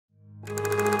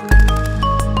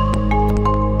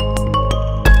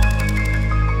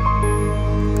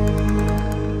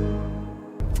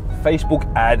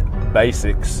Facebook ad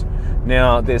basics.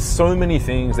 Now, there's so many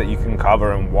things that you can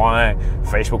cover and why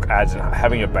Facebook ads and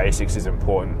having a basics is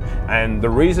important. And the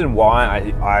reason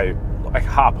why I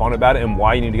harp on about it and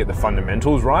why you need to get the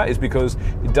fundamentals right is because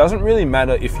it doesn't really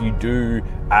matter if you do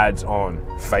ads on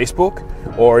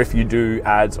Facebook or if you do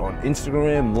ads on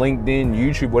Instagram, LinkedIn,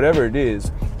 YouTube, whatever it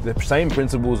is, the same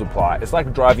principles apply. It's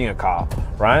like driving a car,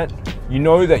 right? You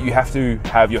know that you have to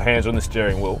have your hands on the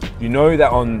steering wheel. You know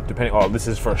that this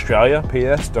is for Australia,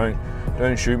 PS,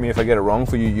 don't shoot me if I get it wrong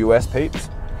for you US peeps.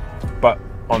 But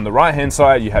on the right hand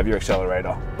side, you have your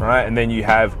accelerator, right? And then you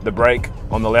have the brake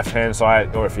on the left hand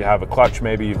side, or if you have a clutch,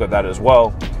 maybe you've got that as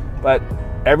well. But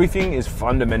everything is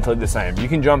fundamentally the same. You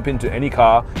can jump into any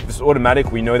car. If it's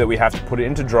automatic, we know that we have to put it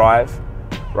into drive,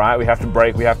 right? We have to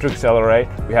brake, we have to accelerate,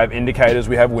 we have indicators,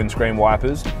 we have windscreen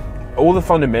wipers. All the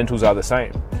fundamentals are the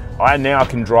same. I now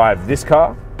can drive this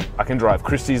car, I can drive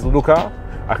Christy's little car,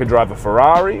 I could drive a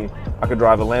Ferrari, I could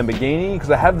drive a Lamborghini, because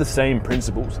I have the same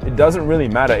principles. It doesn't really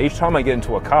matter. Each time I get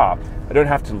into a car, I don't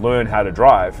have to learn how to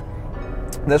drive.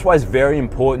 And that's why it's very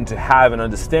important to have and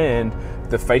understand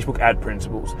the Facebook ad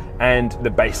principles and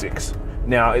the basics.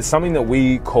 Now, it's something that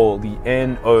we call the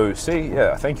N.O.C.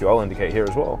 Yeah, thank you, I'll indicate here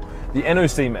as well. The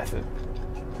N.O.C. method.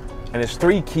 And there's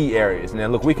 3 key areas. Now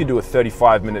look, we could do a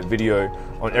 35-minute video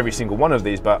on every single one of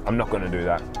these, but I'm not gonna do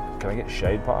that. Can I get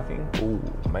shade parking? Ooh,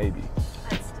 maybe.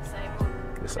 That's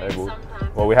Disabled.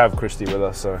 Well, we have Christy with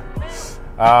us, so.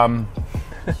 Right,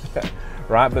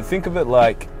 but think of it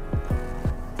like...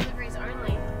 Deliveries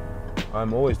only.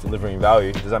 I'm always delivering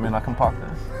value. Does that mean I can park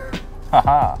there?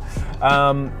 Haha.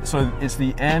 So it's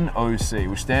the N.O.C,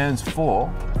 which stands for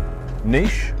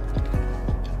niche,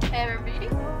 Hair and beauty.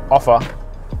 offer,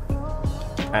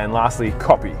 and lastly,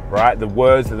 copy, right? The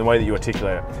words and the way that you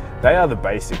articulate it. They are the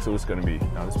basics. So it's going to be,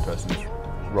 now this person's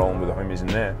rolling with the homies in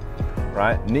there,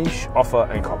 right? Niche, offer,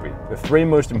 and copy. The 3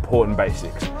 most important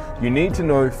basics. You need to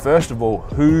know, first of all,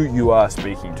 who you are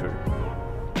speaking to.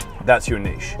 That's your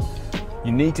niche.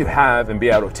 You need to have and be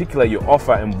able to articulate your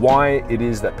offer and why it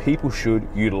is that people should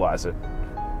utilize it.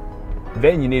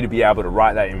 Then you need to be able to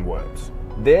write that in words.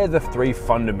 They're the 3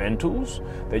 fundamentals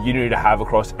that you need to have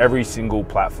across every single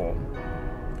platform.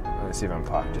 Let's see if I'm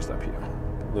parked just up here.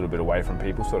 A little bit away from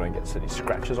people so I don't get any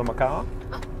scratches on my car.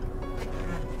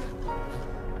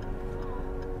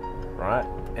 Right,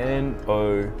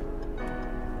 N.O.C.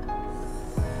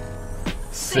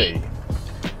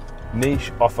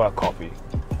 Niche, offer, copy.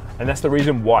 And that's the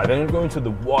reason why. Then I'm going to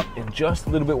the what in just a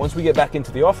little bit. Once we get back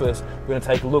into the office, we're going to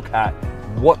take a look at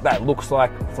what that looks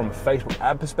like from a Facebook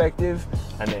ad perspective,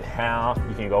 and then how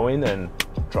you can go in and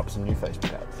drop some new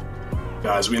Facebook ads.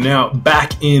 Guys, we're now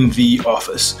back in the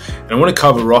office, and I want to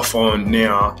cover off on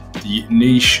now the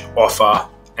niche, offer,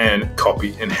 and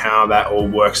copy and how that all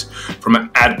works from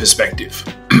an ad perspective.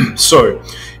 So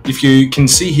if you can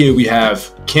see here, we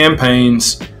have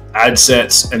campaigns, ad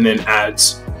sets, and then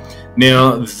ads.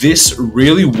 Now, this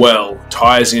really well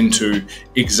ties into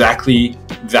exactly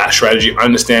that strategy,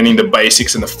 understanding the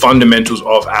basics and the fundamentals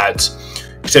of ads.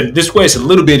 Except this way, it's a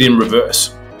little bit in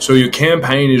reverse. So your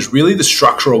campaign is really the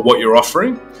structure of what you're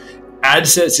offering. Ad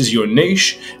sets is your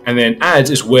niche, and then ads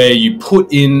is where you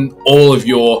put in all of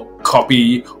your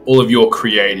copy, all of your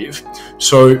creative.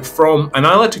 So and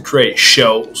I like to create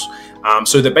shells.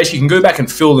 So that basically you can go back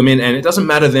and fill them in, and it doesn't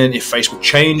matter then if Facebook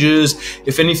changes,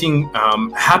 if anything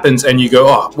happens and you go,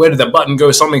 oh, where did that button go?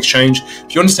 Something's changed.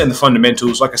 If you understand the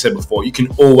fundamentals, like I said before, you can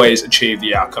always achieve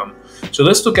the outcome. So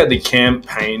let's look at the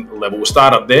campaign level. We'll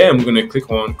start up there and we're going to click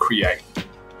on create.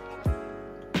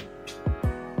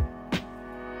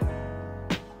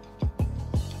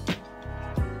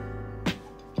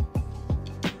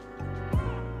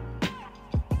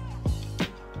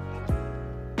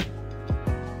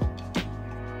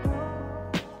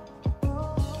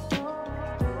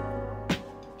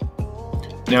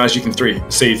 Now, as you can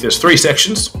see, there's 3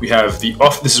 sections. We have the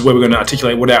offer. This is where we're going to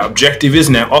articulate what our objective is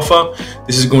in our offer.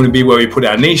 This is going to be where we put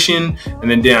our niche in. And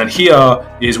then down here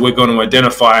is we're going to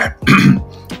identify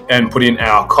and put in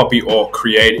our copy or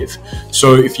creative.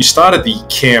 So if you start at the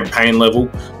campaign level,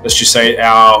 let's just say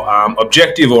our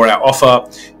objective or our offer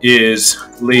is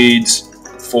leads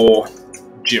for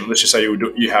gym. Let's just say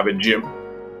you have a gym.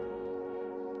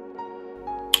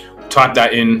 Type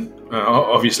that in,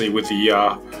 obviously with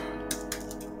the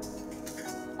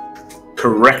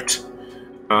correct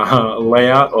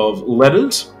layout of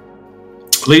letters.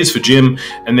 Leads for gym,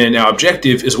 and then our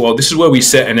objective is, well, this is where we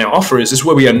set, and our offer is, this is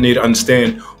where we need to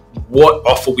understand what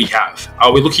offer we have.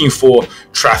 Are we looking for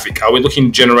traffic? Are we looking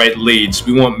to generate leads?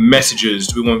 Do we want messages?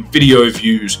 Do we want video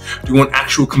views? Do we want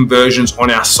actual conversions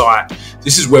on our site?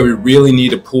 This is where we really need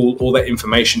to pull all that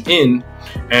information in,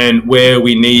 and where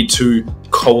we need to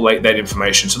collate that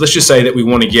information. So let's just say that we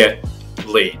want to get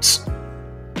leads.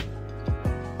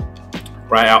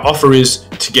 Right, our offer is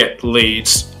to get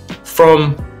leads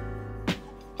from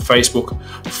Facebook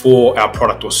for our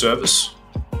product or service.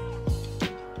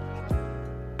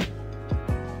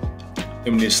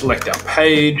 Then we need to select our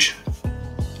page.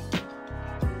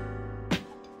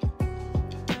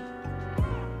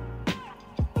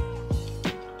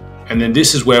 And then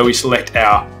this is where we select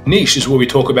our niche, is where we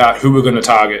talk about who we're going to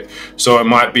target. So it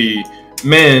might be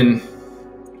men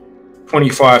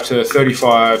 25 to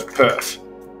 35 Perth.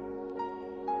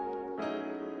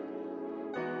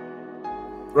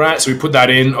 Right, so we put that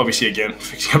in, obviously again,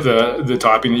 fixing up the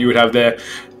typing that you would have there.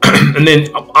 And then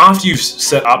after you've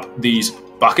set up these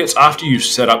buckets, after you've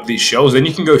set up these shells, then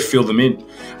you can go fill them in.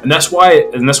 And that's why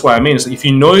I mean, is that if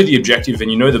you know the objective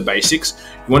and you know the basics,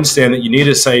 you understand that you need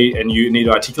to say and you need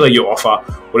to articulate your offer,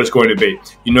 what it's going to be.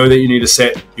 You know that you need to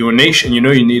set your niche, and you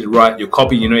know you need to write your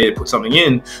copy, you know you need to put something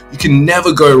in. You can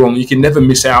never go wrong, you can never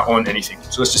miss out on anything.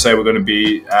 So let's just say we're going to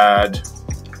be ad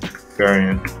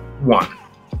variant 1.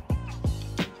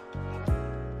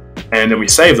 And then we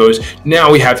save those. Now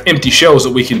we have empty shells that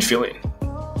we can fill in.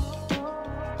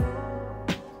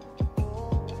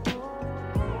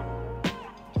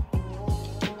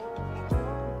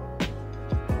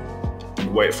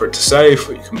 Wait for it to save,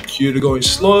 for your computer going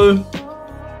slow.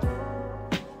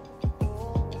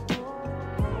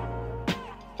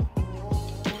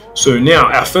 So now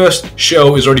our first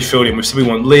shell is already filled in. We said we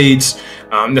want leads.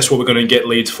 That's what we're going to get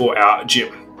leads for our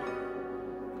gym.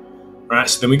 Right,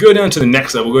 so then we go down to the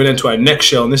next level, we go down to our next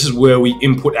shell, and this is where we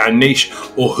input our niche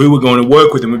or who we're going to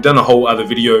work with. And we've done a whole other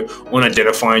video on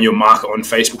identifying your market on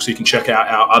Facebook, so you can check out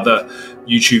our other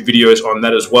YouTube videos on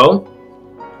that as well.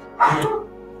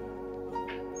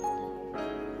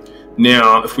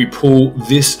 Now, if we pull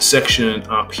this section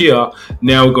up here,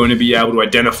 now we're going to be able to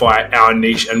identify our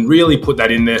niche and really put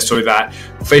that in there so that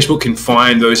Facebook can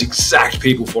find those exact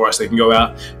people for us. They can go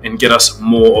out and get us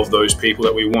more of those people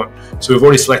that we want. So we've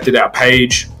already selected our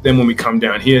page. Then when we come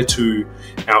down here to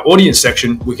our audience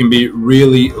section, we can be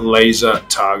really laser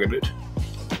targeted.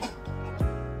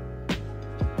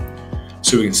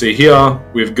 So we can see here,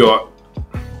 we've got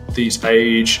these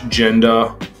age,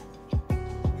 gender.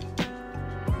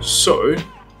 So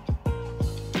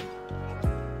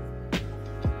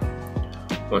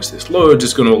once this loads,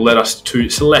 it's going to let us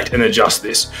to select and adjust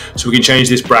this. So we can change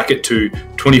this bracket to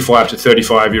 25 to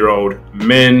 35-year-old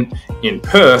men in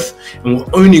Perth, and we're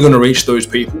only going to reach those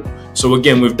people. So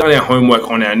again, we've done our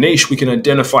homework on our niche. We can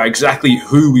identify exactly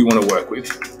who we want to work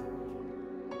with.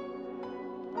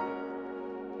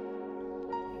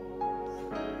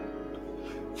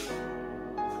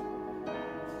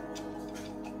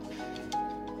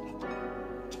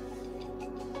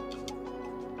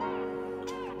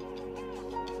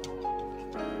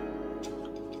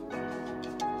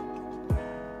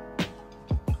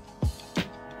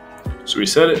 So we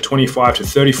set it 25 to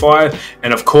 35,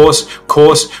 and of course,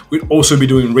 we'd also be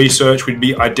doing research. We'd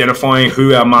be identifying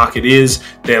who our market is,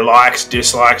 their likes,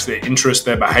 dislikes, their interests,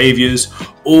 their behaviors,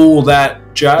 all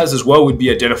that jazz as well. We'd be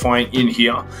identifying in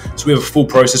here. So we have a full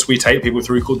process we take people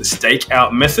through called the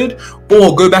stakeout method,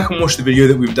 or go back and watch the video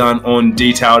that we've done on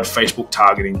detailed Facebook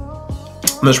targeting.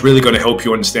 And that's really going to help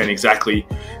you understand exactly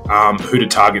who to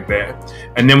target there.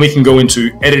 And then we can go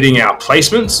into editing our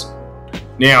placements.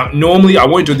 Now, normally I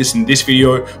won't do this in this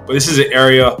video, but this is an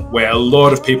area where a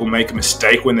lot of people make a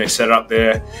mistake when they set up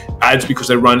their ads, because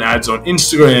they run ads on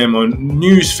Instagram, on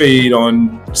newsfeed,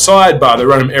 on sidebar. They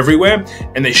run them everywhere,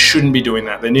 and they shouldn't be doing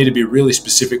that. They need to be really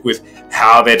specific with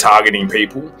how they're targeting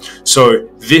people. So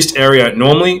this area,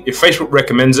 normally, if Facebook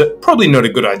recommends it, probably not a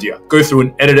good idea. Go through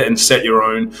and edit it and set your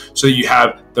own so that you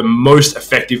have the most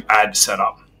effective ad set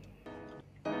up.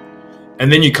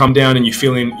 And then you come down and you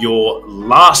fill in your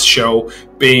last shell,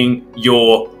 being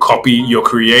your copy, your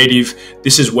creative.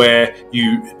 This is where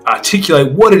you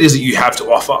articulate what it is that you have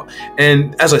to offer.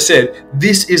 And as I said,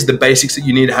 this is the basics that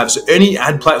you need to have. So any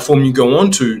ad platform you go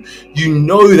onto, you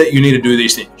know that you need to do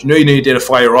these things. You know you need to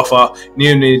identify your offer,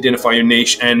 you need to identify your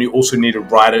niche, and you also need to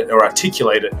write it or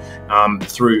articulate it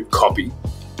through copy.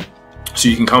 So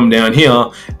you can come down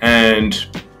here, and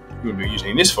we'll be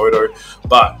using this photo,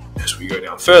 but as we go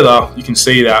down further, you can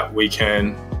see that we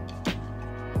can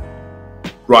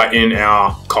write in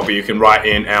our copy. You can write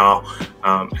in our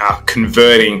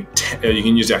converting. You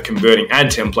can use our converting ad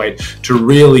template to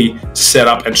really set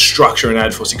up and structure an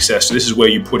ad for success. So this is where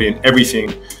you put in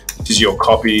everything this is your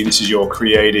copy, this is your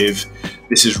creative.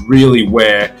 This is really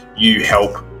where you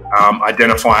help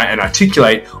identify and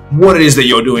articulate what it is that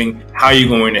you're doing, how you're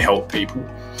going to help people.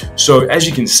 So as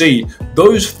you can see,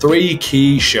 those 3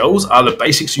 key shells are the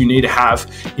basics you need to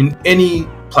have in any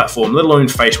platform, let alone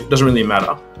Facebook. Doesn't really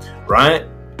matter, right?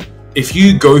 If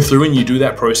you go through and you do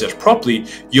that process properly,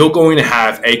 you're going to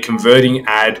have a converting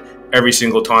ad every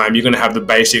single time. You're going to have the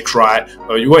basics right.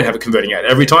 Or you won't have a converting ad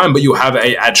every time, but you'll have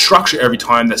an ad structure every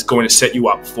time that's going to set you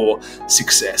up for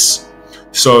success.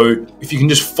 So if you can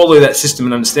just follow that system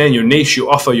and understand your niche, your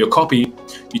offer, your copy,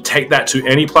 you take that to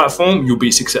any platform, you'll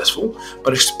be successful.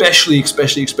 But especially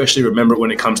remember it when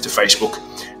it comes to Facebook,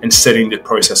 and setting the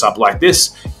process up like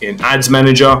this in Ads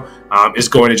Manager is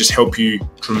going to just help you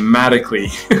dramatically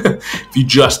if you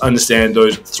just understand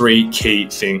those 3 key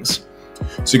things.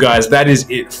 So guys, that is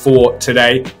it for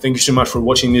today. Thank you so much for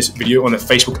watching this video on the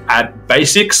Facebook ad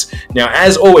basics. Now,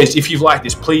 as always, if you've liked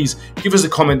this, please give us a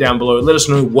comment down below. Let us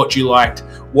know what you liked,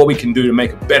 what we can do to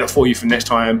make it better for you for next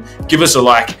time. Give us a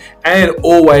like, and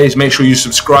always make sure you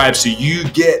subscribe so you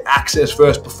get access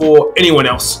first before anyone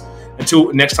else.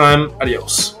 Until next time,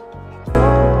 adios.